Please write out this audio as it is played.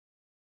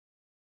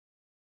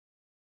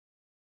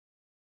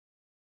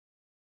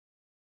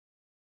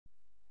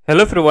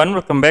Hello everyone,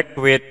 welcome back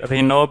with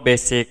Rhino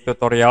basic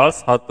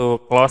tutorials how to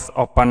close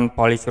open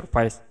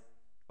Polysurface.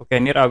 Okay,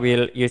 here I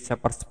will use a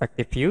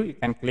perspective view. You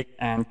can click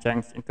and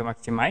change into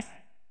maximize.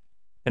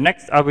 The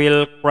next I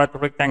will create a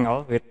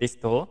rectangle with this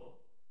tool,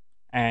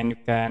 and you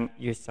can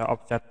use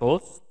offset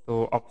tools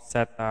to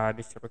offset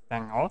this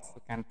rectangle. So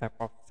you can tap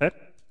offset.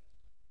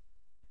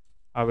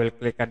 I will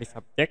click at this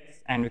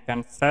object and we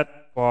can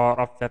set for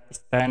offset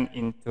distance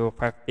into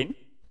 15.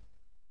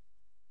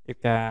 You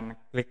can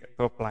click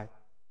to apply.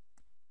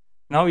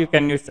 Now you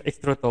can use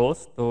extrude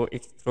tools to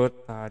extrude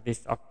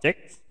this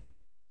object.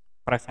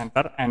 Press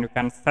enter and you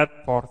can set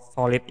for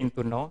solid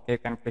into no. Okay, you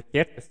can click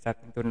here to set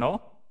into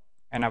no,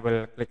 and I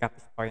will click at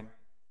this point.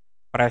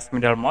 Press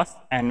middle mouse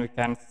and we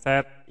can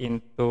set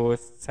into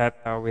set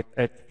with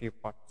edge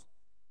viewport.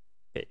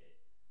 Okay.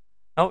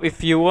 Now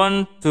if you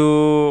want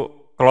to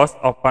close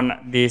open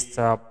this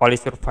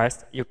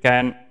Polysurface, you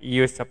can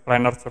use a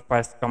planar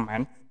surface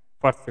command.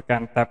 First you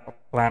can tap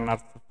planar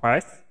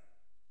surface.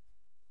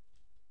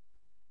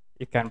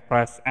 You can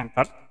press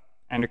enter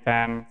and you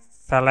can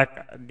select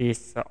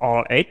this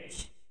all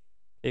edge.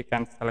 You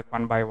can select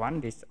one by one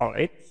this all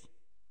edge,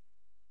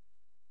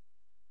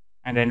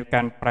 and then you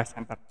can press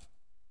enter.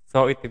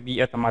 So it will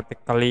be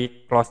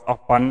automatically close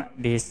open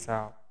this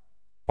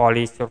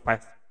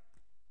Polysurface.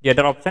 The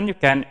other option, you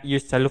can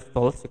use the loop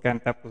tools. You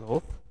can tap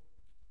loop,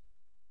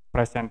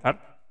 press enter,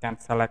 you can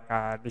select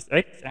this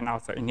edge and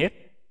also in here,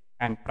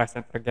 and press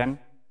enter again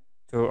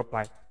to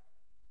apply.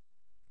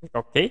 Click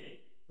OK.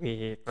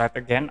 We create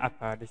again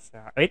at this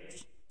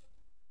edge.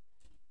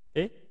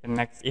 Okay, the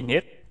next in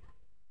here,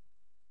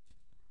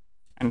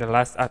 and the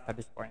last at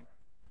this point.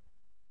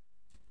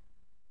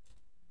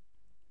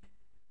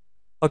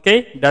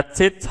 Okay,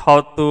 that's it.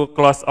 How to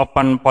close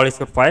open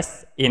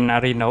Polysurface in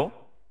Rhino.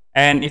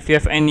 And if you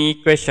have any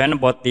question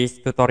about this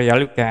tutorial,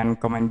 you can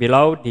comment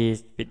below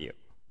this video.